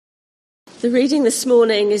The reading this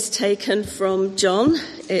morning is taken from John.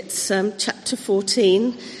 It's chapter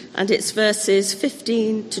 14 and it's verses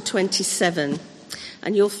 15 to 27.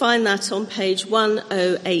 And you'll find that on page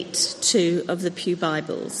 1082 of the Pew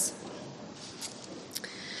Bibles.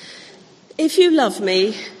 If you love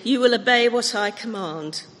me, you will obey what I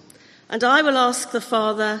command. And I will ask the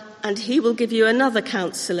Father, and he will give you another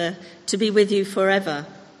counselor to be with you forever,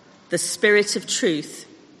 the Spirit of truth.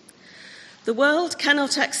 The world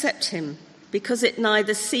cannot accept him, because it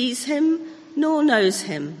neither sees him nor knows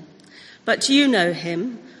him. But you know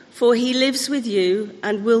him, for he lives with you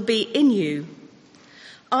and will be in you.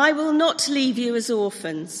 I will not leave you as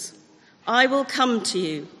orphans. I will come to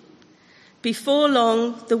you. Before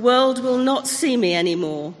long, the world will not see me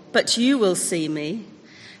anymore, but you will see me.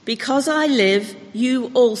 Because I live,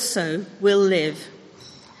 you also will live.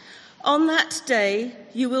 On that day,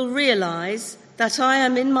 you will realize that I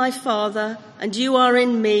am in my Father, and you are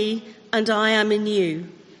in me, and I am in you.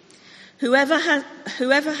 Whoever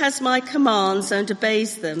has my commands and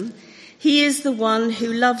obeys them, he is the one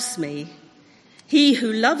who loves me. He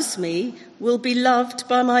who loves me will be loved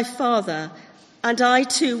by my Father, and I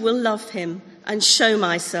too will love him and show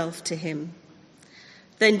myself to him.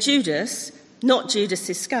 Then Judas, not Judas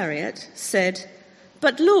Iscariot, said,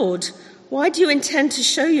 "But Lord, why do you intend to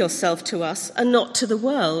show yourself to us and not to the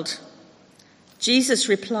world?" Jesus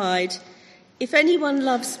replied, "If anyone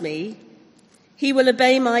loves me, he will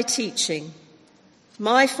obey my teaching.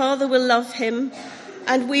 My Father will love him,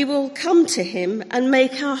 and we will come to him and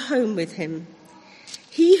make our home with him.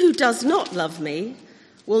 He who does not love me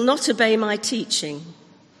will not obey my teaching.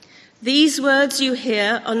 These words you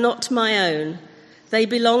hear are not my own. They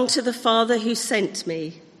belong to the Father who sent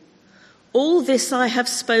me. All this I have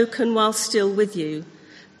spoken while still with you,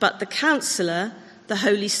 but the Counselor, the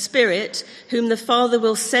Holy Spirit, whom the Father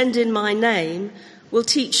will send in my name, will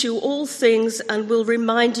teach you all things and will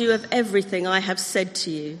remind you of everything I have said to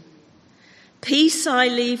you. Peace I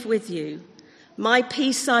leave with you. My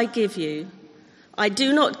peace I give you. I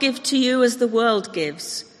do not give to you as the world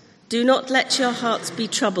gives. Do not let your hearts be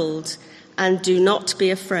troubled, and do not be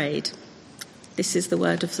afraid." This is the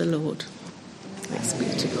word of the Lord. Thanks be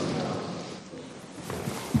to God.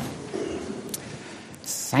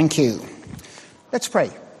 Thank you. Let's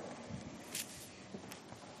pray.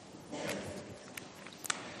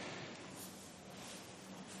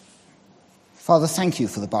 Father, thank you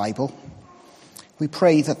for the Bible. We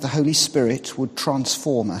pray that the Holy Spirit would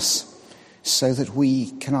transform us so that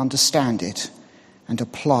we can understand it and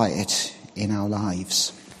apply it in our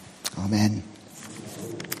lives. Amen.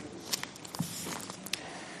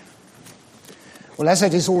 Well, as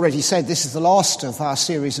it is already said, this is the last of our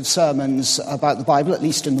series of sermons about the Bible, at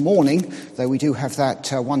least in the morning, though we do have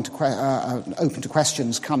that open to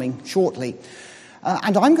questions coming shortly.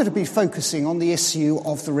 And I'm going to be focusing on the issue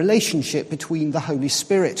of the relationship between the Holy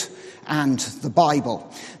Spirit and the Bible.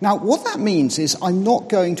 Now, what that means is I'm not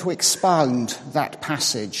going to expound that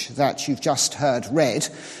passage that you've just heard read.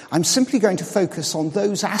 I'm simply going to focus on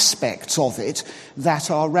those aspects of it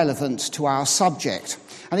that are relevant to our subject.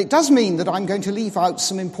 And it does mean that I'm going to leave out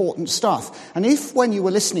some important stuff. And if, when you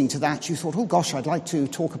were listening to that, you thought, oh gosh, I'd like to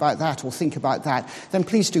talk about that or think about that, then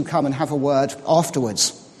please do come and have a word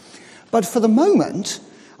afterwards. But for the moment,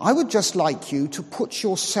 I would just like you to put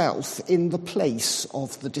yourself in the place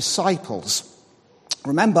of the disciples.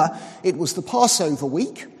 Remember, it was the Passover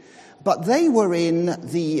week, but they were in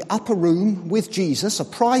the upper room with Jesus, a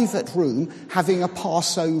private room, having a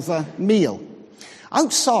Passover meal.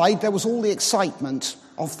 Outside, there was all the excitement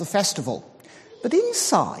of the festival. But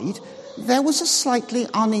inside, there was a slightly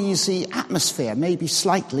uneasy atmosphere, maybe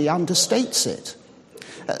slightly understates it.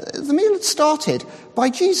 The meal had started by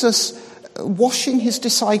Jesus washing his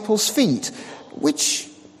disciples' feet, which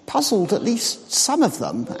puzzled at least some of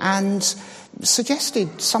them and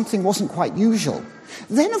suggested something wasn't quite usual.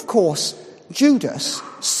 Then, of course, Judas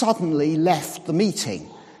suddenly left the meeting,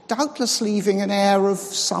 doubtless leaving an air of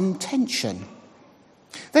some tension.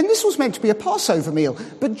 Then this was meant to be a Passover meal,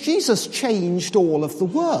 but Jesus changed all of the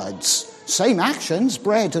words. Same actions,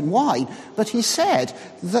 bread and wine, but he said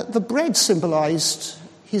that the bread symbolized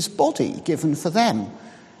his body given for them,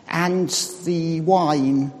 and the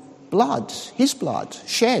wine, blood, his blood,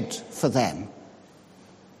 shed for them.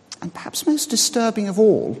 And perhaps most disturbing of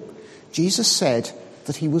all, Jesus said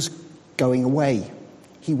that he was going away.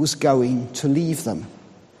 He was going to leave them.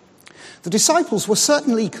 The disciples were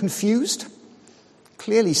certainly confused,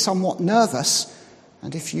 clearly somewhat nervous,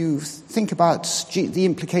 and if you think about the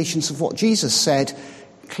implications of what Jesus said,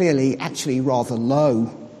 clearly actually rather low.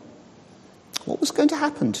 What was going to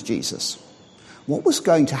happen to Jesus? What was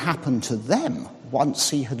going to happen to them once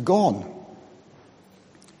he had gone?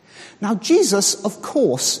 Now, Jesus, of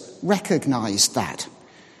course, recognized that.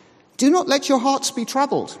 Do not let your hearts be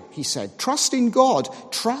troubled, he said. Trust in God.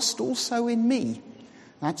 Trust also in me.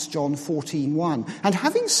 That's John 14:1. And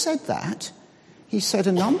having said that, he said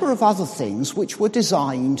a number of other things which were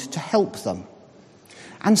designed to help them.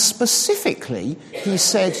 And specifically, he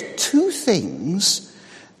said two things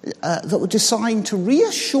that were designed to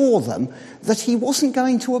reassure them that he wasn't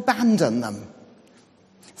going to abandon them.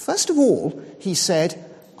 First of all, he said,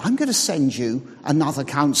 I'm going to send you another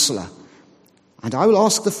counselor. And I will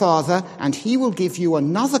ask the Father, and he will give you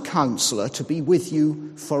another counselor to be with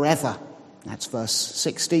you forever. That's verse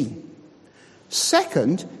 16.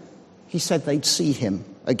 Second, he said they'd see him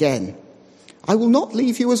again. I will not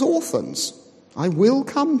leave you as orphans. I will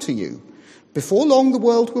come to you. Before long, the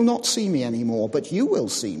world will not see me anymore, but you will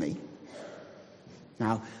see me.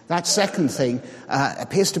 Now, that second thing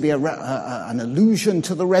appears to be an allusion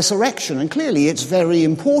to the resurrection, and clearly it's very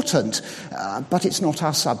important, but it's not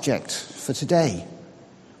our subject for today.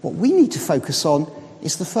 What we need to focus on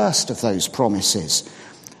is the first of those promises.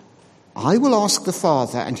 I will ask the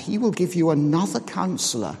Father, and he will give you another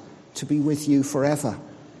counselor to be with you forever.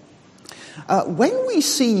 When we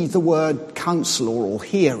see the word counselor or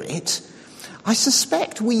hear it, I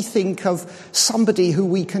suspect we think of somebody who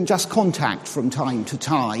we can just contact from time to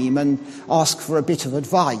time and ask for a bit of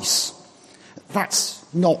advice. That's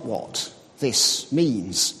not what this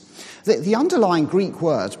means. The underlying Greek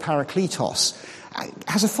word, parakletos,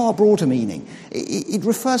 has a far broader meaning. It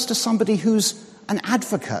refers to somebody who's an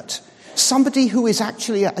advocate, somebody who is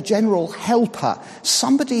actually a general helper,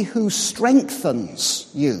 somebody who strengthens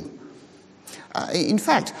you. In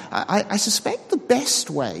fact, I suspect the best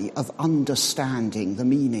way of understanding the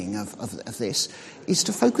meaning of this is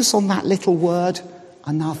to focus on that little word,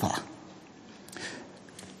 another.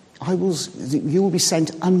 You will be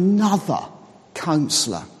sent another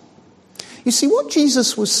counselor. You see, what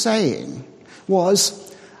Jesus was saying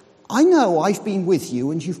was, I know I've been with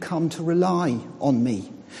you and you've come to rely on me.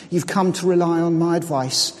 You've come to rely on my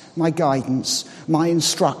advice, my guidance, my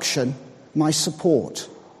instruction, my support.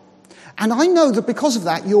 And I know that because of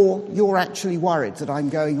that, you're actually worried that I'm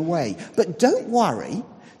going away. But don't worry.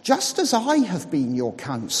 Just as I have been your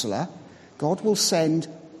counselor, God will send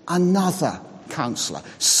another counselor.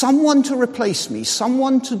 Someone to replace me.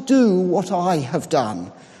 Someone to do what I have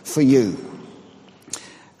done for you.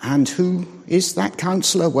 And who is that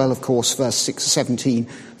counselor? Well, of course, verse 6-17,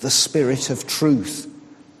 the Spirit of truth.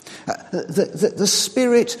 The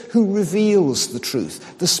Spirit who reveals the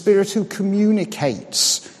truth. The Spirit who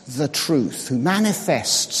communicates the truth, who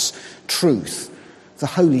manifests truth, the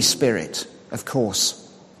Holy Spirit, of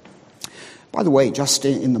course. By the way, just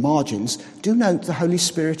in the margins, do note the Holy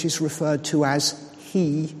Spirit is referred to as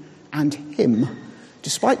he and him,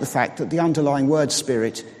 despite the fact that the underlying word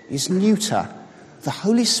Spirit is neuter. The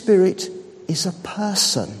Holy Spirit is a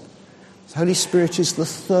person. The Holy Spirit is the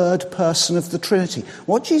third person of the Trinity.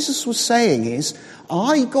 What Jesus was saying is,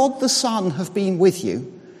 I, God the Son, have been with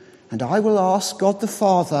you, and I will ask God the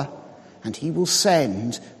Father, and he will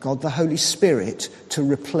send God the Holy Spirit to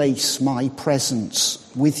replace my presence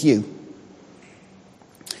with you.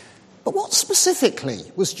 But what specifically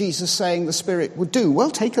was Jesus saying the Spirit would do?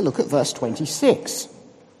 Well, take a look at verse 26.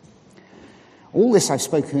 All this I've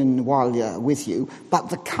spoken while with you, but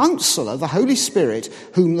the Counselor, the Holy Spirit,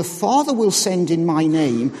 whom the Father will send in my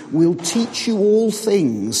name, will teach you all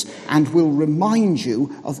things and will remind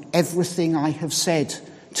you of everything I have said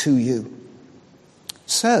to you.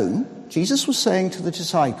 So, Jesus was saying to the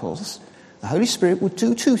disciples, the Holy Spirit would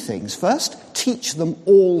do two things. First, teach them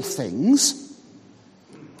all things.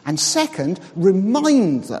 And second,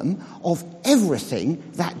 remind them of everything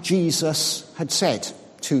that Jesus had said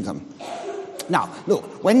to them. Now,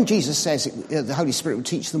 look, when Jesus says the Holy Spirit will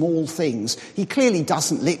teach them all things, he clearly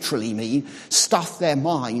doesn't literally mean stuff their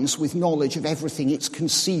minds with knowledge of everything it's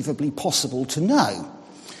conceivably possible to know.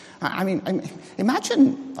 I mean,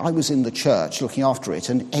 imagine I was in the church looking after it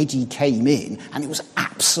and Eddie came in and it was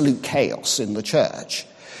absolute chaos in the church.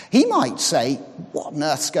 He might say, what on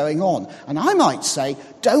earth's going on? And I might say,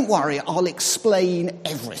 don't worry, I'll explain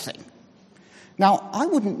everything. Now, I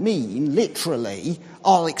wouldn't mean literally,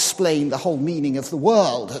 I'll explain the whole meaning of the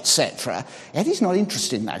world, etc. Eddie's not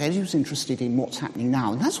interested in that. Eddie was interested in what's happening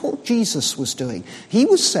now. And that's what Jesus was doing. He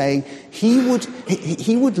was saying he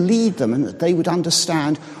would lead them and that they would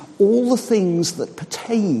understand all the things that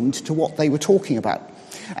pertained to what they were talking about.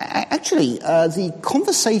 Actually, the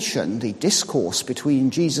conversation, the discourse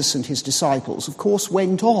between Jesus and his disciples, of course,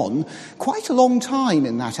 went on quite a long time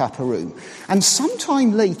in that upper room. And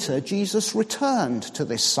sometime later, Jesus returned to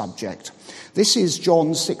this subject. This is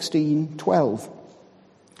John 16:12.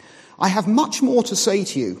 I have much more to say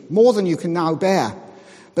to you, more than you can now bear.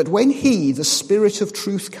 But when he, the Spirit of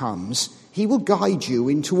truth, comes, he will guide you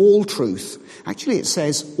into all truth. Actually, it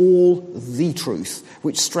says all the truth,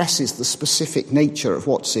 which stresses the specific nature of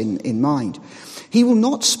what's in mind. He will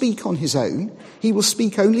not speak on his own. He will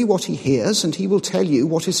speak only what he hears, and he will tell you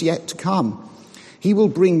what is yet to come. He will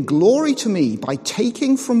bring glory to me by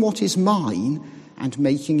taking from what is mine and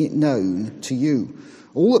making it known to you.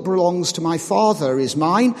 All that belongs to my Father is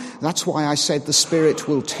mine. That's why I said the Spirit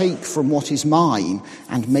will take from what is mine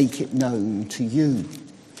and make it known to you.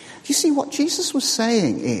 You see, what Jesus was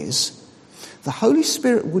saying is the Holy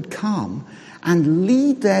Spirit would come and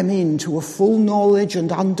lead them into a full knowledge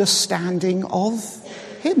and understanding of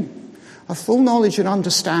him. A full knowledge and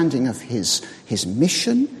understanding of his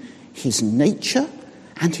mission, his nature,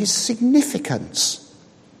 and his significance.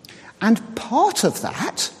 And part of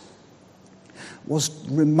that was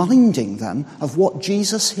reminding them of what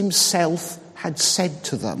Jesus himself had said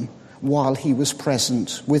to them while he was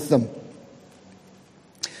present with them.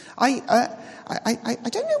 I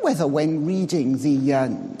don't know whether when reading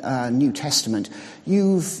the New Testament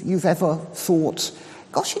you've ever thought,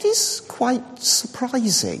 gosh, it is quite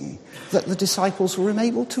surprising that the disciples were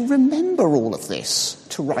able to remember all of this,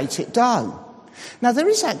 to write it down. Now, there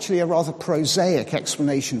is actually a rather prosaic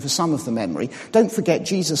explanation for some of the memory. Don't forget,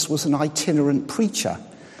 Jesus was an itinerant preacher.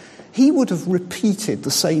 He would have repeated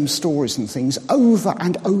the same stories and things over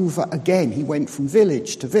and over again. He went from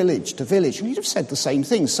village to village to village, and he'd have said the same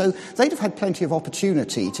things. So they'd have had plenty of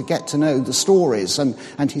opportunity to get to know the stories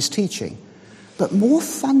and his teaching. But more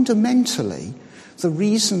fundamentally, the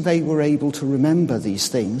reason they were able to remember these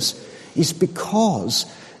things is because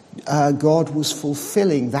God was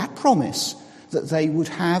fulfilling that promise that they would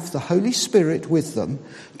have the Holy Spirit with them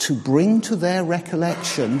to bring to their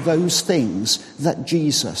recollection those things that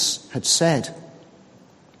Jesus had said.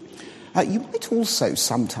 You might also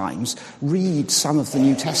sometimes read some of the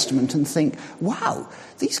New Testament and think, wow,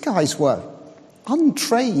 these guys were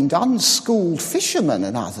untrained, unschooled fishermen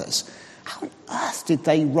and others. How on earth did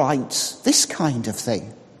they write this kind of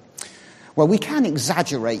thing? Well, we can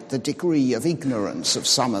exaggerate the degree of ignorance of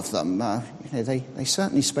some of them. They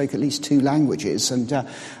certainly spoke at least 2 languages and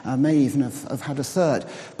may even have had a third.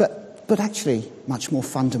 But actually, much more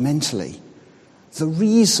fundamentally, the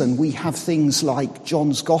reason we have things like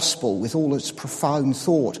John's Gospel with all its profound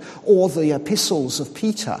thought or the epistles of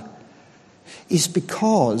Peter is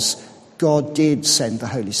because God did send the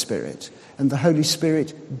Holy Spirit, and the Holy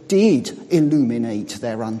Spirit did illuminate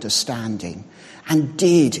their understanding and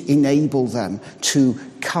did enable them to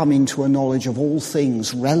come into a knowledge of all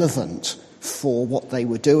things relevant for what they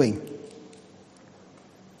were doing.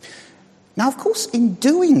 Now, of course, in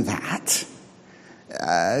doing that,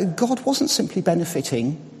 God wasn't simply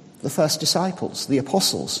benefiting the first disciples, the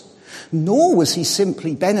apostles, nor was he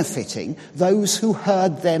simply benefiting those who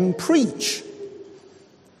heard them preach.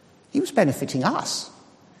 He was benefiting us.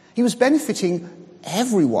 He was benefiting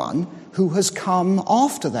everyone who has come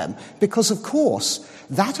after them, because, of course,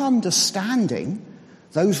 that understanding,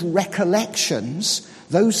 those recollections,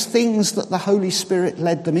 those things that the Holy Spirit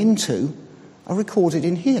led them into are recorded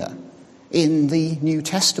in here, in the New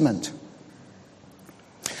Testament.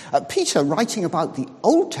 Peter, writing about the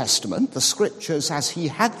Old Testament, the Scriptures as he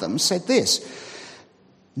had them, said this: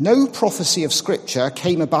 "No prophecy of Scripture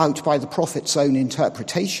came about by the prophet's own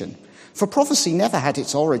interpretation, for prophecy never had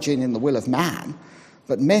its origin in the will of man,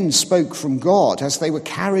 but men spoke from God as they were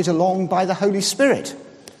carried along by the Holy Spirit."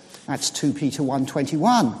 That's 2 Peter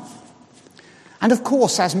 1:21. And of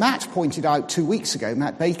course, as Matt pointed out 2 weeks ago,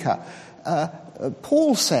 Matt Baker,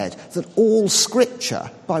 Paul said that all Scripture,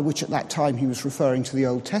 by which at that time he was referring to the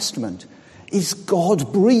Old Testament, is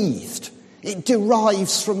God-breathed. It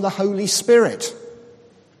derives from the Holy Spirit.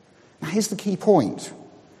 Now, here's the key point.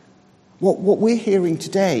 What we're hearing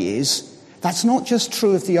today is that's not just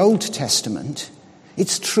true of the Old Testament,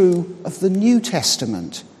 it's true of the New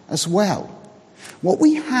Testament as well. What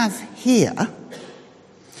we have here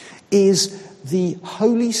is the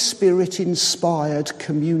Holy Spirit-inspired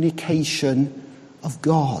communication of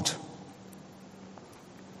God.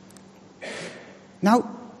 Now,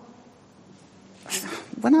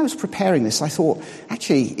 when I was preparing this, I thought,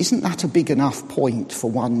 actually, isn't that a big enough point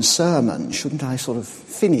for one sermon? Shouldn't I sort of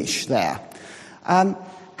finish there? And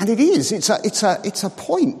it is. It's a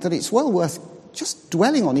point that it's well worth just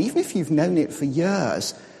dwelling on, even if you've known it for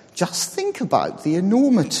years. Just think about the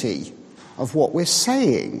enormity of what we're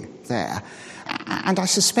saying there. And I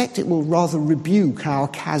suspect it will rather rebuke our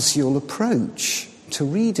casual approach to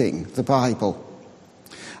reading the Bible.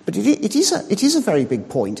 But it is a very big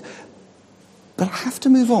point. But I have to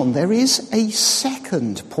move on. There is a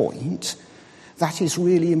second point that is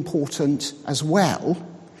really important as well.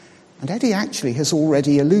 And Eddie actually has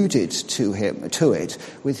already alluded to it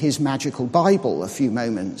with his magical Bible a few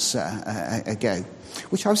moments ago,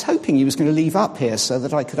 which I was hoping he was going to leave up here so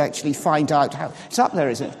that I could actually find out how. It's up there,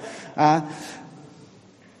 is it?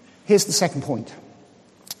 Here's the second point.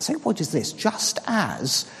 The second point is this. Just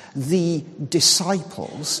as the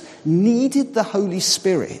disciples needed the Holy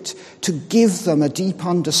Spirit to give them a deep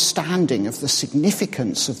understanding of the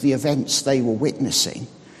significance of the events they were witnessing,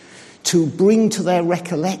 to bring to their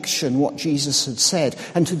recollection what Jesus had said,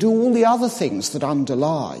 and to do all the other things that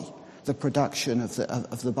underlie the production of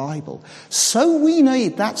the Bible, so we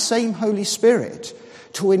need that same Holy Spirit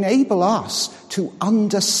to enable us to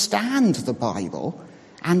understand the Bible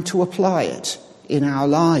and to apply it in our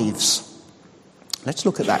lives. Let's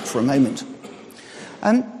look at that for a moment.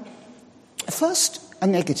 First, a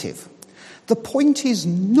negative. The point is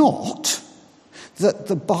not that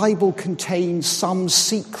the Bible contains some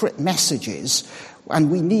secret messages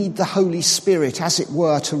and we need the Holy Spirit, as it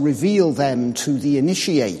were, to reveal them to the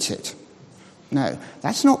initiated. No,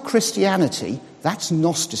 that's not Christianity, that's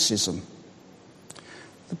Gnosticism.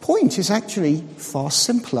 The point is actually far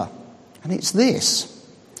simpler, and it's this.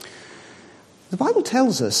 The Bible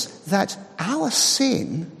tells us that our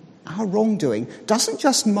sin, our wrongdoing, doesn't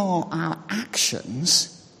just mar our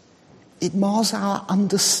actions, it mars our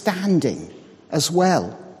understanding as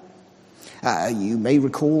well. You may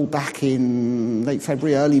recall back in late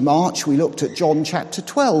February, early March, we looked at John chapter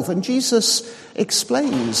 12, and Jesus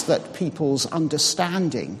explains that people's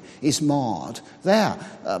understanding is marred there.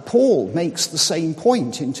 Paul makes the same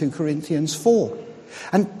point in 2 Corinthians 4.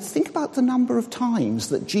 And think about the number of times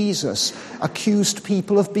that Jesus accused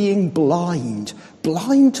people of being blind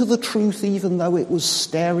to the truth even though it was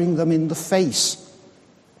staring them in the face.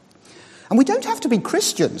 And we don't have to be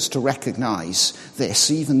Christians to recognize this,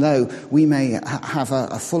 even though we may have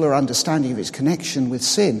a fuller understanding of its connection with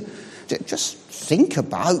sin. Just think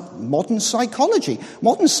about modern psychology.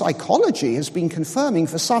 Modern psychology has been confirming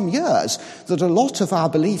for some years that a lot of our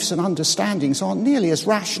beliefs and understandings aren't nearly as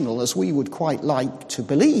rational as we would quite like to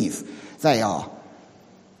believe they are.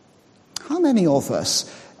 How many of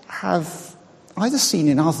us have either seen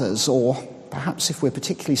in others, or perhaps if we're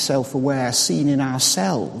particularly self-aware, seen in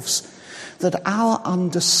ourselves, that our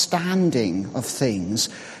understanding of things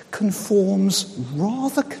conforms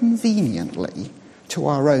rather conveniently to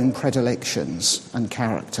our own predilections and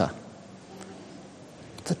character?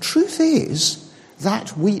 The truth is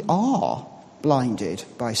that we are blinded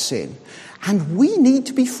by sin, and we need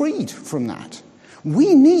to be freed from that.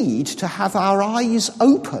 We need to have our eyes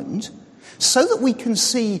opened so that we can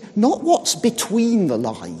see not what's between the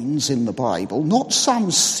lines in the Bible, not some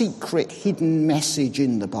secret hidden message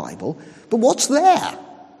in the Bible, but what's there,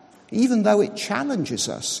 even though it challenges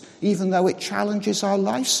us, even though it challenges our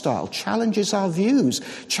lifestyle, challenges our views,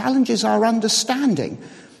 challenges our understanding.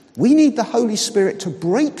 We need the Holy Spirit to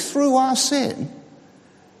break through our sin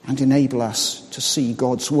and enable us to see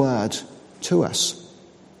God's word to us.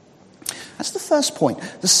 That's the first point.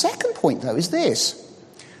 The second point, though, is this.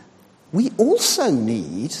 We also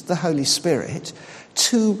need the Holy Spirit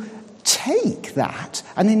to take that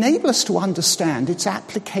and enable us to understand its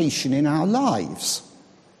application in our lives.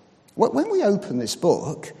 When we open this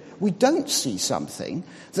book, we don't see something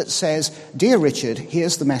that says, "Dear Richard,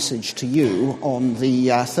 here's the message to you on the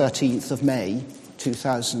 13th of May,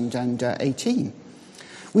 2018.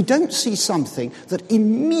 We don't see something that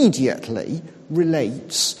immediately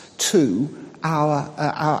relates to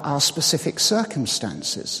our specific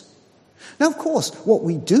circumstances. Now, of course, what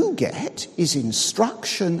we do get is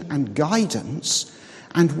instruction and guidance,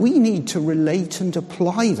 and we need to relate and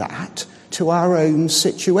apply that to our own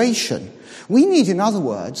situation. We need, in other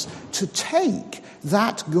words, to take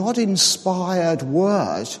that God-inspired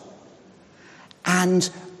word and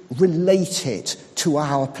relate it to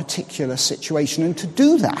our particular situation. And to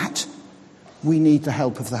do that, we need the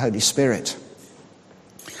help of the Holy Spirit.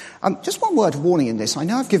 Just one word of warning in this. I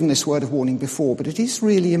know I've given this word of warning before, but it is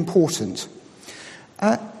really important.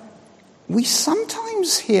 We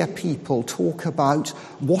sometimes hear people talk about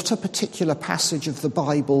what a particular passage of the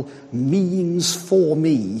Bible means for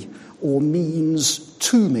me or means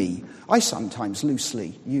to me. I sometimes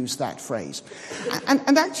loosely use that phrase.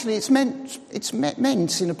 And actually it's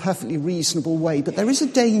meant in a perfectly reasonable way, but there is a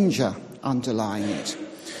danger underlying it.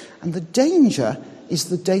 And the danger is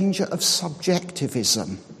the danger of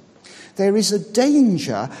subjectivism. There is a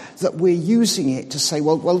danger that we're using it to say,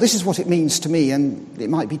 well, this is what it means to me, and it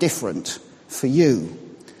might be different for you.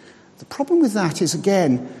 The problem with that is,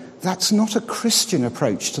 again, that's not a Christian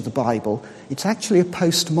approach to the Bible. It's actually a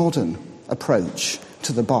postmodern approach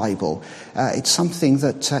to the Bible. It's something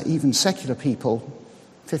that even secular people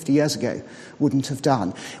 50 years ago wouldn't have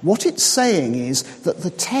done. What it's saying is that the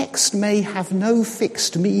text may have no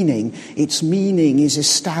fixed meaning. Its meaning is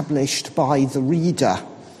established by the reader.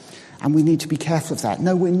 And we need to be careful of that.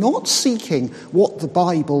 No, we're not seeking what the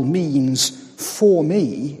Bible means for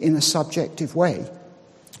me in a subjective way.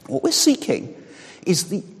 What we're seeking is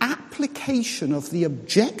the application of the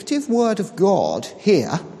objective word of God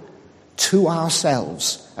here to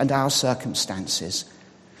ourselves and our circumstances.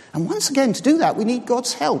 And once again, to do that, we need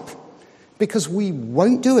God's help, because we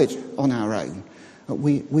won't do it on our own.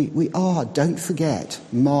 We are, don't forget,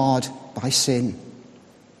 marred by sin.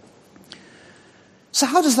 So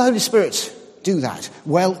how does the Holy Spirit do that?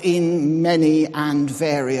 Well, in many and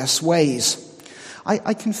various ways.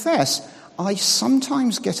 I confess, I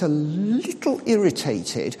sometimes get a little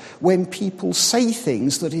irritated when people say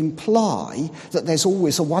things that imply that there's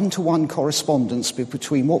always a one-to-one correspondence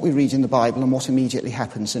between what we read in the Bible and what immediately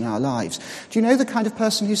happens in our lives. Do you know the kind of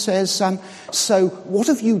person who says, so what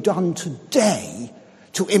have you done today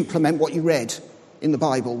to implement what you read in the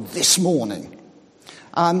Bible this morning?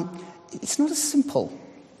 It's not as simple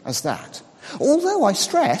as that. Although I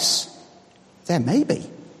stress there may be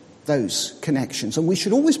those connections, and we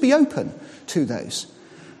should always be open to those.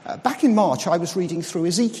 Back in March, I was reading through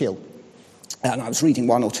Ezekiel, and I was reading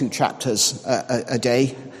 1 or 2 chapters a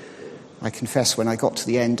day. I confess, when I got to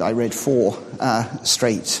the end, I read 4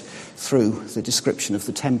 straight through. The description of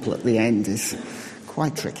the temple at the end is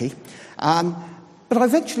quite tricky. But I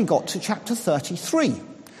eventually got to chapter 33,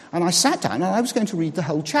 and I sat down and I was going to read the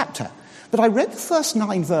whole chapter. But I read the first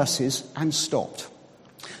 9 verses and stopped.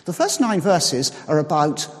 The first 9 verses are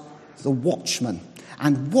about the watchman,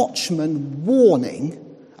 and watchmen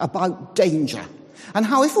warning about danger. And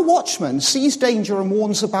how if a watchman sees danger and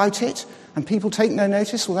warns about it, and people take no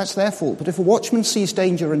notice, well, that's their fault. But if a watchman sees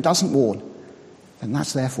danger and doesn't warn, then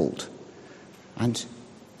that's their fault. And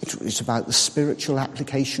it's about the spiritual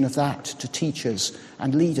application of that to teachers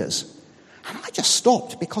and leaders. And I just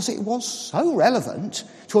stopped because it was so relevant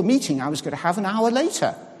to a meeting I was going to have an hour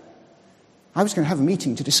later. I was going to have a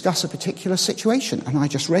meeting to discuss a particular situation, and I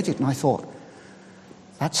just read it and I thought,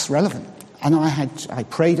 that's relevant. And I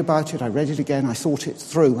prayed about it, I read it again, I thought it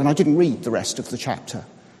through, and I didn't read the rest of the chapter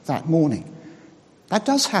that morning. That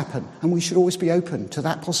does happen, and we should always be open to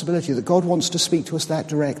that possibility that God wants to speak to us that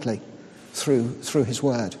directly through his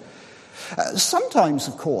word. Sometimes,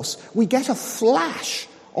 of course, we get a flash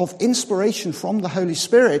of inspiration from the Holy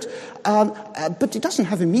Spirit, but it doesn't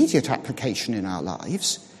have immediate application in our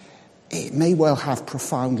lives. It may well have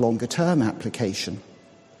profound longer-term application.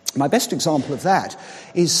 My best example of that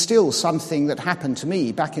is still something that happened to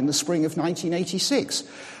me back in the spring of 1986.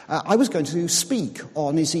 I was going to speak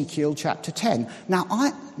on Ezekiel chapter 10.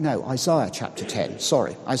 Isaiah chapter 10.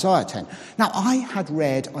 Isaiah 10. Now, I had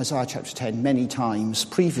read Isaiah chapter 10 many times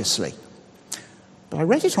previously. But I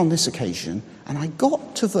read it on this occasion, and I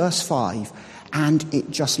got to verse 5, and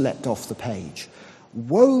it just leapt off the page.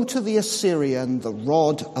 Woe to the Assyrian, the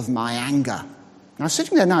rod of my anger. Now,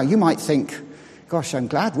 sitting there now, you might think, gosh, I'm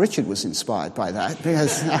glad Richard was inspired by that,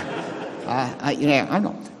 because, I'm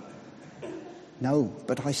not. No,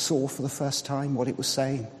 but I saw for the first time what it was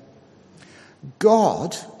saying.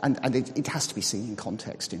 God, and it has to be seen in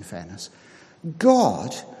context, in fairness,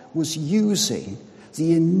 God was using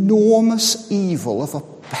the enormous evil of a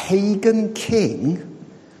pagan king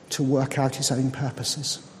to work out his own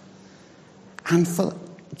purposes. And for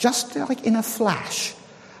just like in a flash,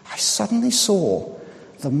 I suddenly saw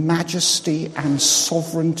the majesty and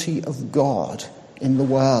sovereignty of God in the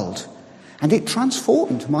world. And it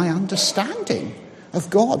transformed my understanding of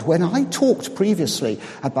God. When I talked previously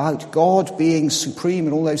about God being supreme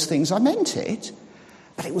and all those things, I meant it.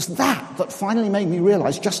 But it was that finally made me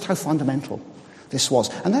realize just how fundamental this was.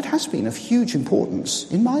 And that has been of huge importance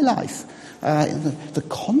in my life. The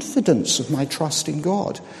confidence of my trust in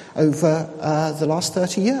God over the last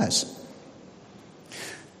 30 years.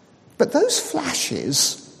 But those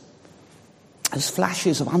flashes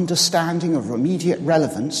of understanding, of immediate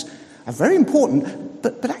relevance, are very important,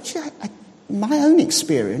 but actually, my own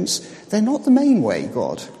experience, they're not the main way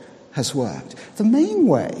God has worked. The main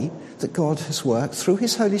way that God has worked through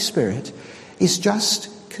his Holy Spirit is just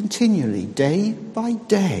continually, day by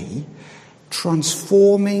day,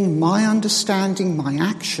 transforming my understanding, my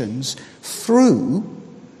actions through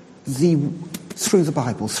the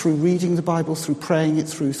Bible, through reading the Bible, through praying it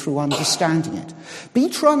through understanding it. Be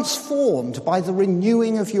transformed by the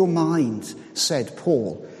renewing of your mind, said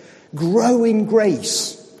Paul. Grow in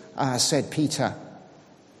grace, said Peter.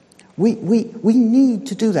 We need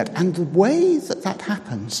to do that. And the way that that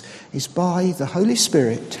happens is by the Holy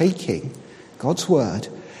Spirit taking God's word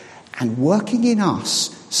and working in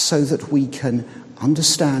us so that we can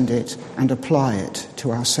understand it and apply it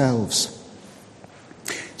to ourselves.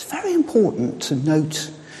 It's very important to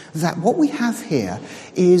note that what we have here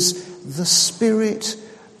is the Spirit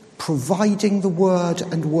providing the word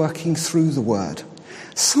and working through the word.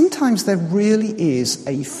 Sometimes there really is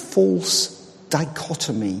a false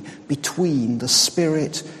dichotomy between the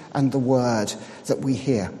Spirit and the word that we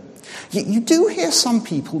hear. You do hear some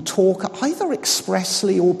people talk either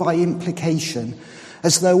expressly or by implication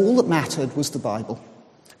as though all that mattered was the Bible.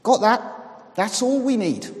 Got that? That's all we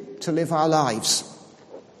need to live our lives.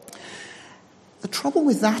 The trouble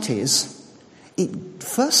with that is, it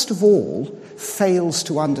first of all fails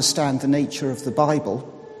to understand the nature of the Bible,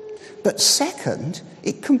 but second,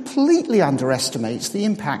 it completely underestimates the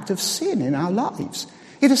impact of sin in our lives.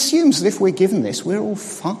 It assumes that if we're given this, we're all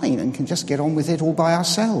fine and can just get on with it all by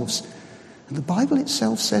ourselves. And the Bible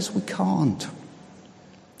itself says we can't.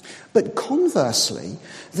 But conversely,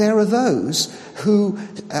 there are those who,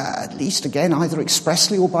 at least again, either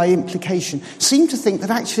expressly or by implication, seem to think that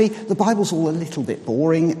actually the Bible's all a little bit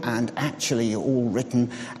boring and actually all written,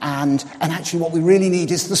 and actually what we really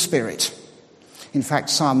need is the Spirit. In fact,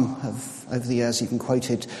 some have over the years even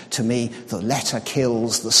quoted to me, the letter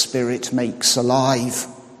kills, the Spirit makes alive.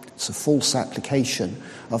 It's a false application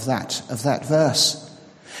of that verse.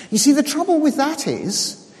 You see, the trouble with that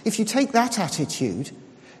is, if you take that attitude,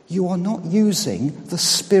 you are not using the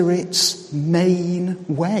Spirit's main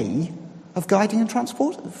way of guiding and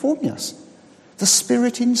transforming us. The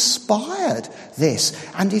Spirit inspired this,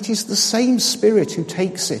 and it is the same Spirit who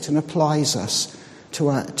takes it and applies it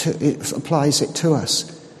to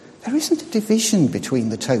us. There isn't a division between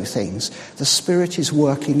the two things. The Spirit is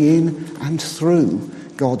working in and through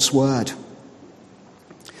God's word.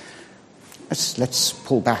 Let's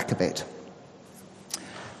pull back a bit.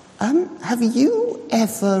 Have you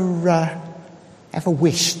ever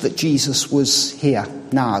wished that Jesus was here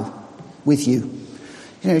now with you?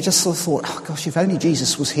 You know, just sort of thought, oh gosh, if only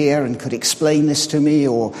Jesus was here and could explain this to me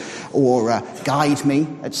or guide me,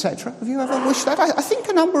 etc. Have you ever wished that? I think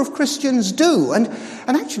a number of Christians do, and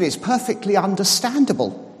actually it's perfectly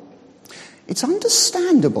understandable. It's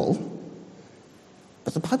understandable,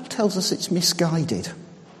 but the Bible tells us it's misguided.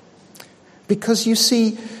 Because you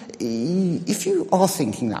see, if you are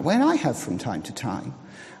thinking that way, and I have from time to time,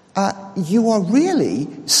 you are really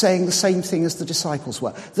saying the same thing as the disciples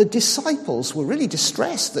were. The disciples were really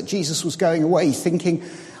distressed that Jesus was going away, thinking,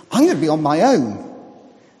 I'm going to be on my own.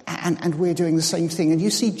 And we're doing the same thing. And you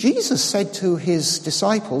see, Jesus said to his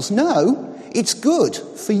disciples, no, it's good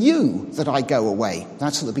for you that I go away.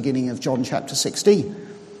 That's at the beginning of John chapter 16.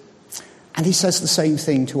 And he says the same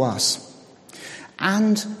thing to us.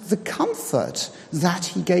 And the comfort that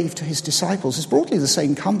he gave to his disciples is broadly the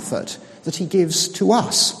same comfort that he gives to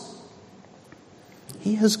us.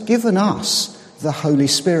 He has given us the Holy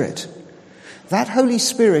Spirit. That Holy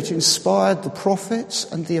Spirit inspired the prophets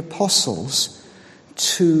and the apostles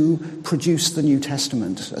to produce the New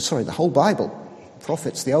Testament. The whole Bible.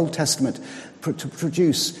 Prophets, the Old Testament, to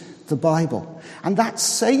produce the Bible. And that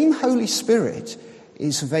same Holy Spirit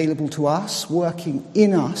is available to us, working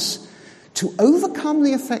in us, to overcome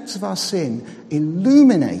the effects of our sin,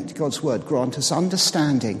 illuminate God's word, grant us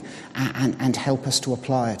understanding, and help us to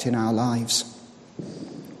apply it in our lives.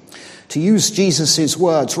 To use Jesus'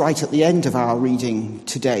 words right at the end of our reading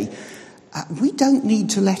today, we don't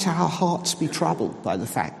need to let our hearts be troubled by the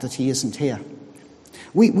fact that he isn't here.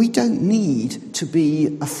 We don't need to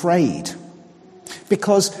be afraid,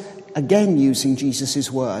 because, again using Jesus'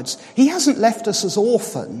 words, he hasn't left us as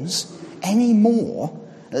orphans any more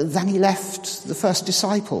than he left the first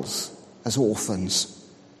disciples as orphans.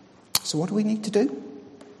 So what do we need to do?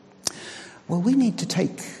 Well, we need to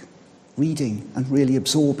take reading and really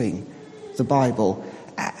absorbing the Bible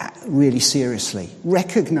really seriously,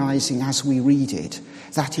 recognizing as we read it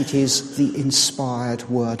that it is the inspired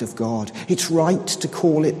Word of God. It's right to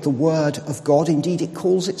call it the Word of God. Indeed, it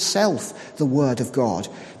calls itself the Word of God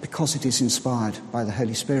because it is inspired by the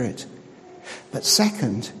Holy Spirit. But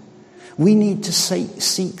second, we need to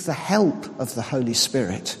seek the help of the Holy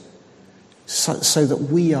Spirit so that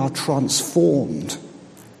we are transformed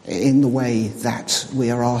in the way that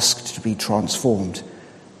we are asked to be transformed.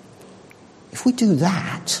 If we do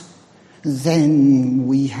that, then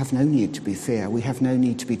we have no need to be fear. We have no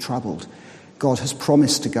need to be troubled. God has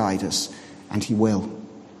promised to guide us, and he will.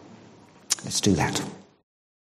 Let's do that.